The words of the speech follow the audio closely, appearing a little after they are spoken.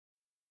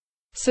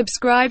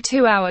Subscribe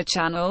to our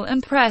channel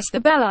and press the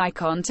bell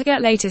icon to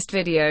get latest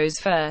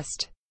videos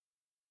first.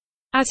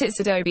 At its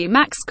Adobe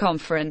Max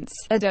conference,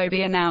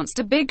 Adobe announced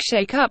a big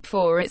shake-up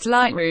for its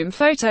Lightroom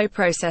photo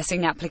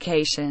processing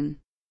application.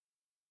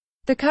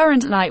 The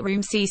current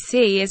Lightroom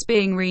CC is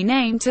being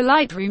renamed to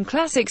Lightroom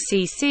Classic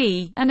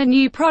CC, and a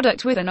new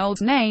product with an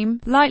old name,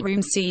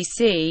 Lightroom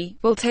CC,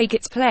 will take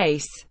its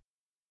place.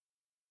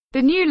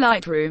 The new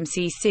Lightroom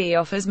CC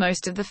offers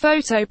most of the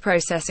photo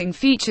processing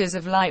features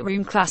of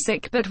Lightroom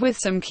Classic, but with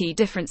some key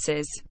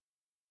differences.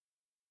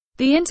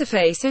 The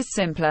interface is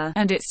simpler,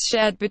 and it's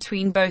shared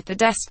between both the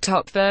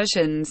desktop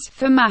versions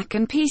for Mac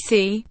and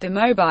PC, the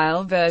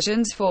mobile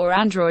versions for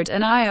Android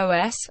and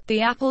iOS,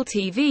 the Apple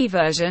TV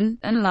version,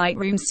 and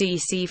Lightroom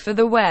CC for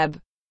the web.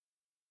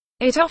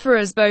 It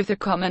offers both a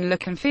common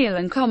look and feel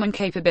and common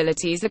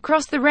capabilities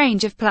across the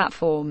range of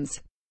platforms.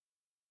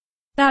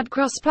 That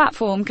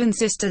cross-platform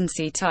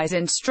consistency ties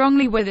in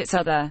strongly with its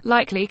other,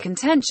 likely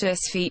contentious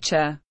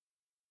feature.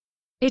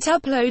 It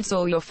uploads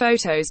all your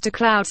photos to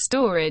cloud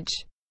storage.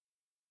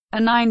 A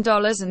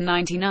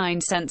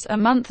 $9.99 a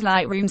month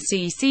Lightroom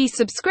CC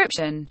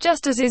subscription,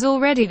 just as is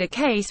already the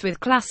case with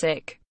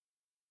Classic.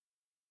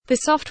 The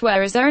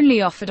software is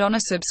only offered on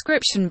a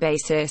subscription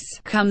basis,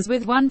 comes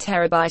with 1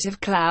 terabyte of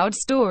cloud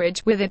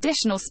storage, with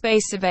additional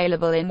space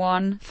available in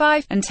 1,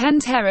 5, and 10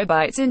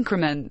 terabytes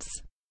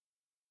increments.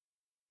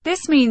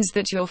 This means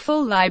that your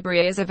full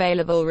library is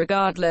available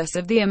regardless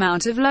of the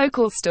amount of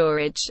local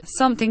storage,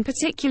 something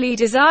particularly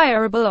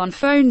desirable on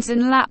phones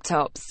and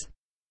laptops.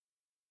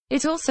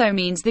 It also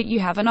means that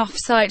you have an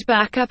off-site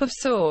backup of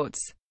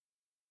sorts.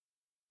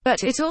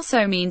 But it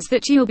also means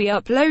that you'll be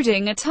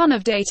uploading a ton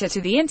of data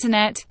to the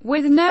internet,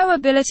 with no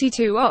ability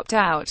to opt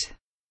out.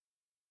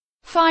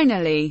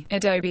 Finally,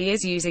 Adobe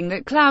is using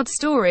that cloud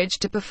storage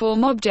to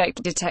perform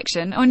object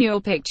detection on your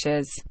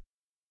pictures.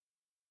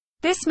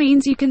 This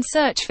means you can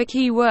search for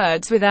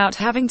keywords without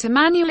having to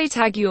manually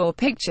tag your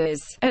pictures,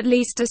 at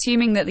least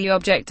assuming that the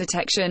object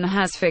detection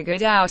has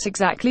figured out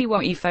exactly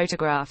what you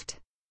photographed.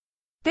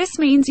 This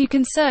means you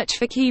can search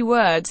for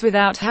keywords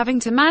without having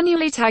to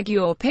manually tag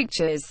your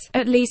pictures,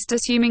 at least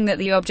assuming that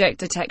the object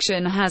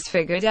detection has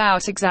figured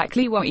out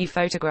exactly what you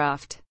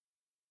photographed.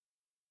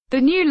 The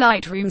new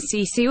Lightroom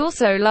CC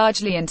also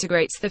largely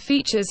integrates the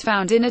features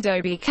found in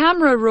Adobe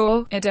Camera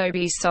Raw,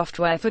 Adobe's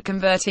software for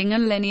converting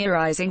and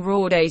linearizing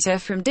raw data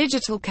from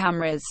digital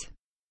cameras.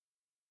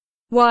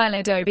 While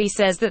Adobe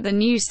says that the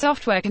new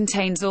software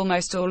contains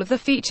almost all of the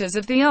features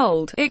of the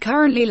old, it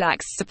currently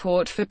lacks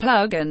support for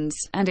plugins,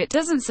 and it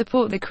doesn't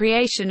support the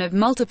creation of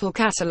multiple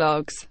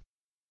catalogs.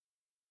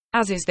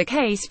 As is the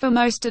case for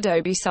most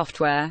Adobe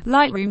software,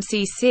 Lightroom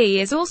CC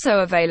is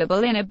also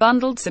available in a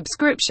bundled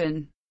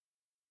subscription.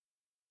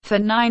 For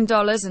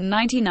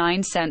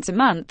 $9.99 a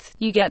month,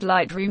 you get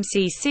Lightroom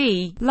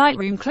CC,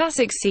 Lightroom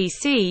Classic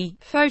CC,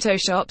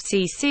 Photoshop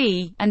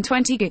CC, and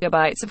 20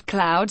 GB of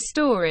cloud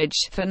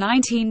storage. For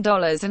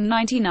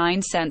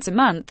 $19.99 a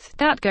month,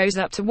 that goes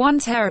up to 1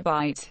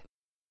 terabyte.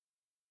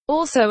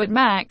 Also at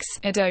Max,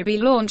 Adobe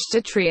launched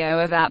a trio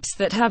of apps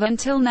that have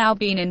until now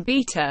been in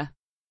beta.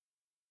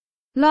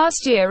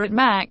 Last year at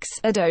Max,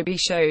 Adobe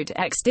showed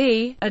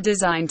XD, a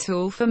design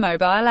tool for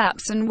mobile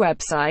apps and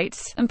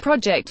websites, and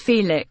Project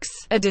Felix,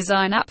 a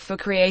design app for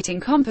creating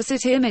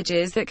composite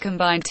images that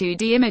combine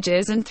 2D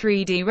images and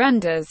 3D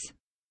renders.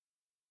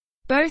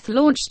 Both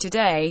launched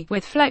today,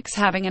 with Flex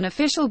having an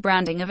official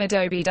branding of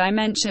Adobe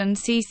Dimension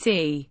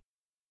CC.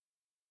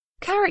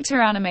 Character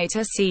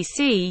Animator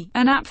CC,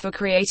 an app for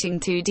creating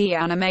 2D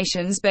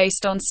animations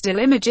based on still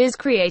images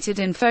created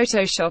in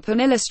Photoshop and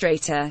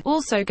Illustrator,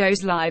 also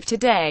goes live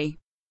today.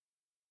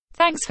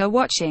 Thanks for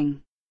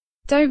watching.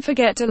 Don't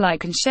forget to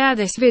like and share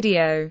this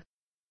video.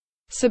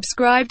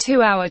 Subscribe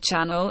to our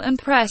channel and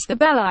press the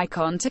bell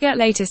icon to get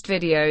latest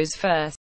videos first.